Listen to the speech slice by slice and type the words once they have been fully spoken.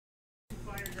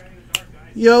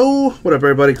Yo, what up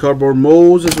everybody? Cardboard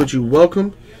Moses with you.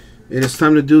 Welcome. It is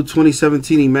time to do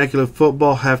 2017 Immaculate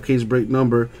Football half case break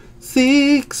number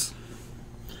 6.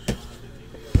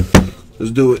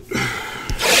 Let's do it.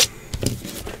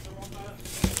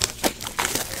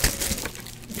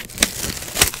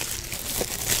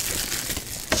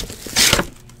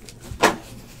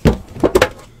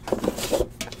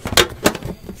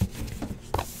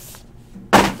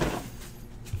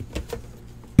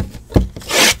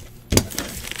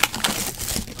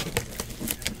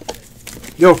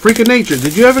 Yo, Freak of Nature,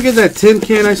 did you ever get that tin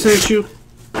can I sent you?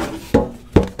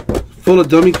 Full of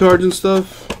dummy cards and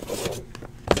stuff?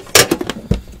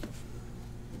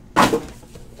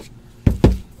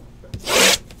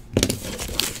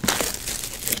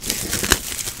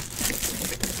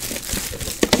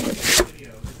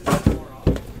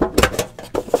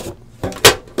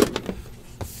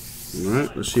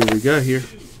 Alright, let's see what we got here.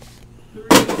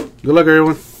 Good luck,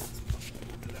 everyone.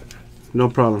 No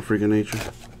problem, Freak of Nature.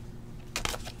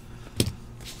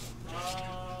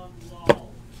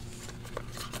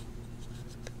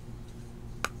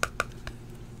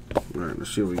 Alright,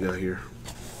 let's see what we got here.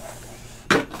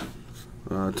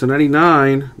 To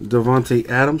 99, Devontae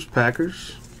Adams,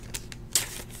 Packers.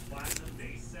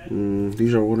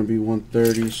 These are going to be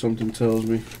 130, something tells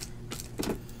me.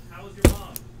 How was your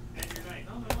mom and your night?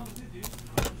 No, my mom was good, dude.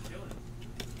 I'm chilling.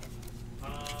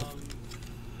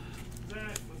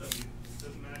 Zach, what's up, dude?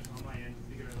 Doesn't matter on my end.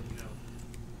 Figured I'd let you know.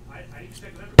 I need to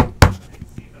check with everyone. I need to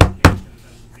see if that's the case, and if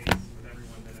that's the case with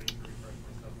everyone, then I need to refresh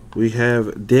myself on. We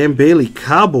have Dan Bailey,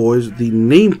 Cowboys, the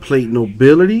nameplate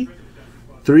nobility.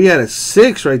 3 out of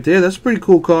 6 right there. That's a pretty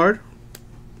cool card.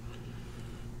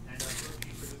 It's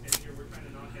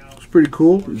pretty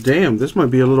cool. Damn, this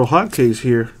might be a little hot case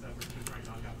here.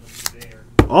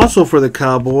 Also for the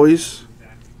Cowboys,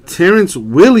 Terrence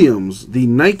Williams, the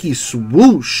Nike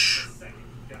swoosh.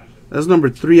 That's number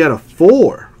 3 out of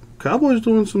 4. Cowboys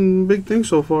doing some big things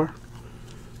so far.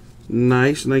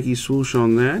 Nice Nike swoosh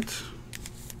on that.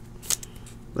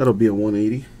 That'll be a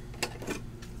 180.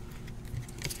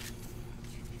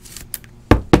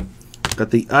 Got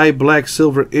the eye black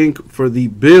silver ink for the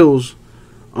Bills.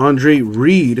 Andre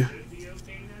Reed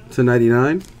to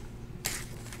 99.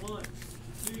 1,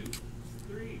 2,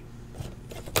 3.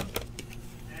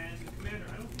 And Commander,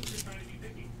 I don't think you're trying to be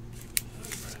picky. I know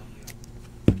you're trying to help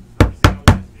me out. I'm just saying I want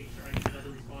to make sure I get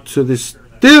another response. To the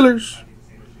Steelers,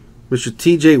 Mr.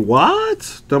 TJ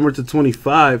Watt, number to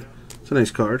 25. It's a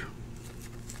nice card.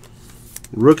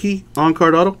 Rookie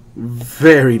on-card auto,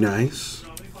 very nice.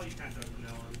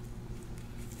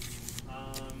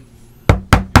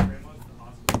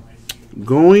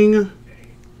 Going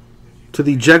to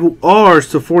the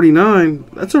Jaguars to 49.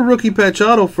 That's a rookie patch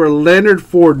auto for Leonard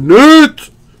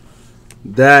Fournette.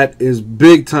 That is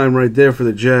big time right there for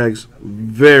the Jags.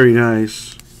 Very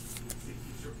nice.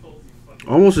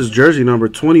 Almost his jersey number,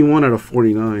 21 out of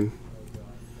 49.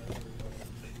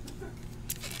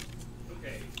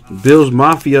 Bills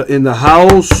Mafia in the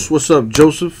house. What's up,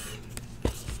 Joseph?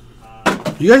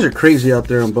 You guys are crazy out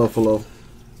there in Buffalo.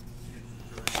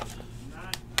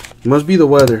 Must be the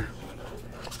weather.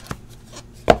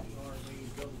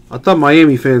 I thought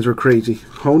Miami fans were crazy.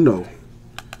 Oh no.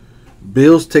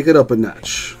 Bills take it up a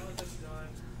notch.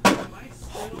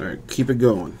 Alright, keep it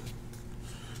going.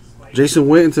 Jason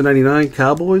Witten to 99,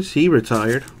 Cowboys. He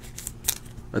retired.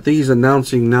 I think he's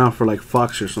announcing now for like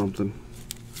Fox or something.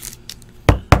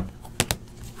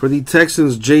 For the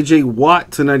Texans, J.J.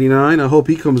 Watt to 99. I hope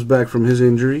he comes back from his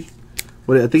injury.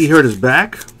 What, I think he hurt his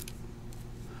back.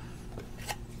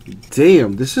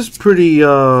 Damn, this is pretty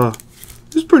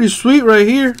sweet right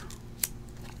here.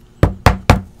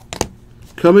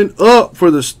 Coming up for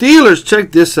the Steelers,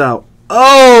 check this out.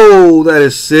 Oh, that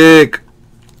is sick.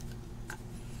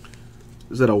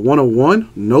 Is that a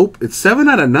 101? Nope, it's 7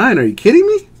 out of 9. Are you kidding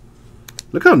me?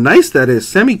 Look how nice that is.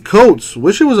 Sammy Coates.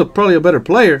 Wish it was probably a better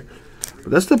player,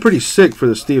 but that's still pretty sick for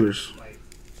the Steelers.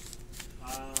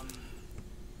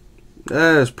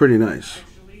 That's pretty nice.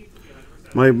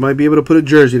 Might be able to put a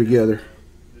jersey together.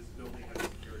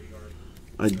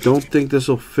 I don't think this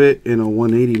will fit in a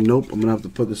 180. Nope, I'm going to have to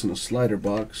put this in a slider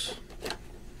box.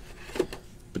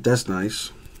 But that's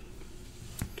nice.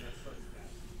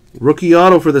 Rookie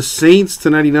auto for the Saints to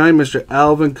 99, Mr.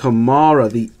 Alvin Kamara,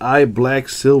 the eye black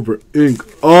silver ink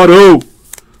auto.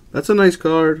 That's a nice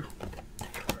card.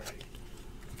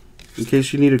 In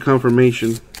case you need a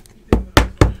confirmation.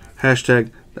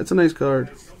 Hashtag, that's a nice card.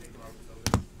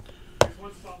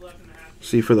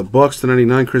 See, for the Bucks to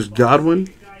 99, Chris Godwin,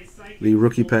 the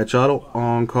rookie patch auto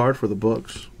on card for the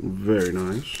Bucks. Very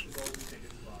nice.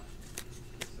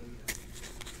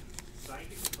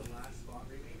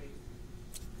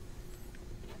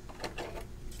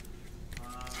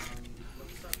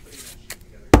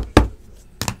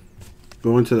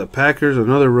 Going to the Packers,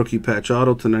 another rookie patch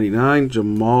auto to 99,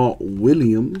 Jamal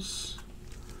Williams.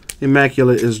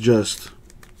 Immaculate is just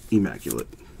immaculate.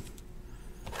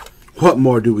 What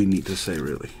more do we need to say,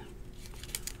 really?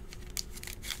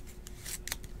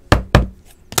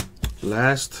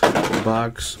 Last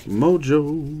box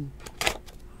mojo.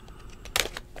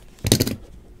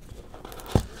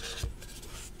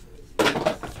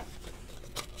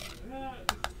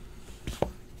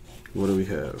 What do we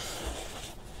have?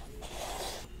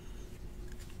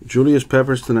 Julius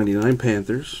Peppers to 99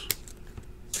 Panthers.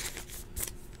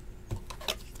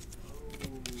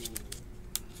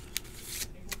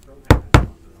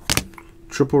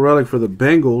 Triple relic for the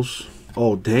Bengals.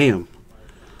 Oh, damn.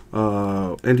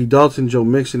 Andy Dalton, Joe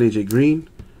Mixon, AJ Green.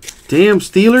 Damn,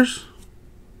 Steelers.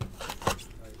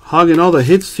 Hogging all the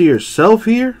hits to yourself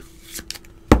here.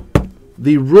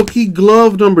 The rookie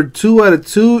glove number 2 out of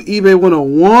 2. eBay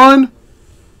 101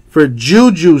 for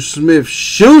Juju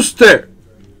Smith-Schuster.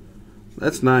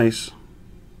 That's nice.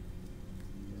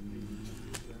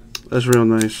 That's real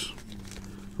nice.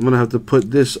 I'm going to have to put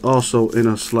this also in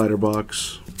a slider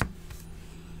box.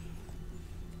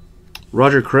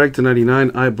 Roger Craig to 99.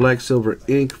 Eye Black Silver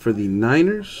Ink for the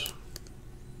Niners.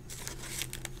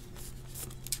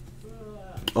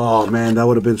 Oh, man, that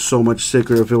would have been so much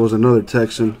sicker if it was another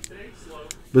Texan.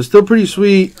 But still pretty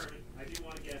sweet.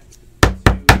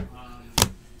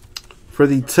 For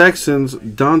the Texans,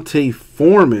 Dante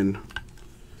Foreman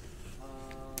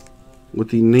with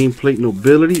the nameplate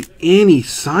nobility, and he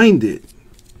signed it.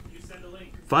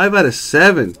 5 out of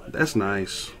 7. That's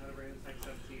nice.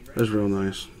 That's real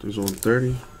nice. There's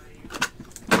 130.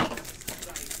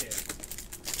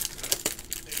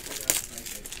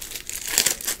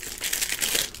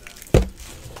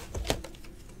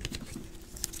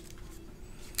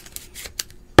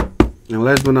 And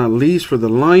last but not least, for the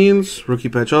Lions, rookie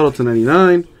patch auto to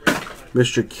 99,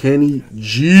 Mr. Kenny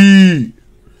G.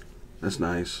 That's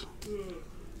nice.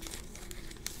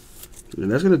 And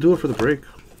that's going to do it for the break.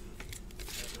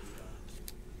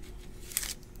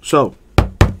 So,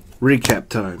 recap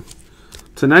time.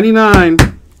 To 99,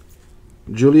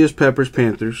 Julius Peppers,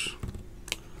 Panthers.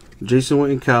 Jason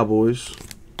Witten, Cowboys.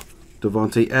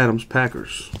 Devontae Adams,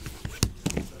 Packers.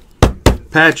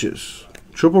 Patches.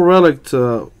 Triple relic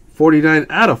to 49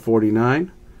 out of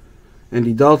 49.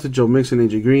 Andy Dalton, Joe Mixon,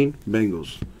 AJ Green,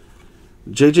 Bengals.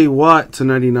 J.J. Watt to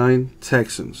 99,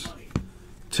 Texans.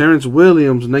 Terrence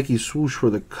Williams, Nike swoosh for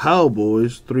the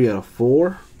Cowboys, 3 out of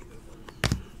 4.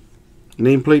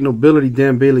 Nameplate nobility,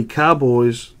 Dan Bailey,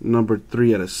 Cowboys, number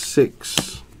 3 out of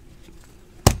 6.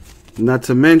 Not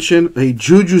to mention a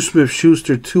Juju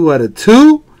Smith-Schuster 2 out of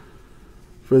 2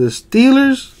 for the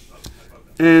Steelers.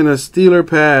 And a Steeler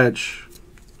patch,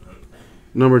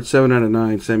 numbered 7 out of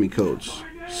 9, Sammy Coates.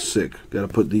 Sick. Got to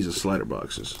put these in slider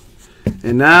boxes.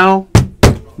 And now,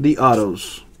 the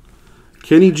autos.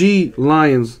 Kenny G,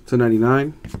 Lions to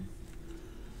 99.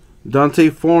 Dante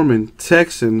Foreman,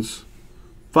 Texans,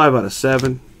 5 out of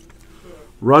 7.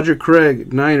 Roger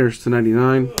Craig, Niners to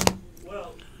 99.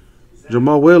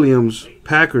 Jamal Williams,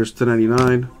 Packers to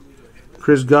 99.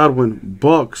 Chris Godwin,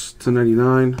 Bucks to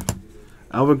 99.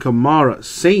 Alvin Kamara,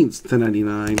 Saints to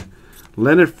 99.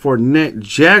 Leonard Fournette,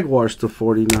 Jaguars to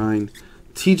 49.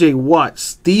 TJ Watt,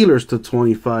 Steelers to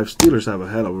 25. Steelers have a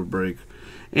hell of a break.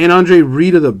 And Andre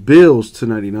Reed of the Bills to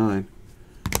 99.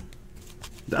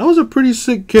 That was a pretty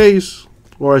sick case.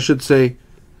 Or I should say,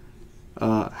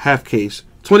 half case.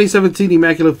 2017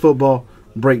 Immaculate Football,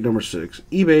 break number 6.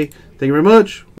 eBay, thank you very much.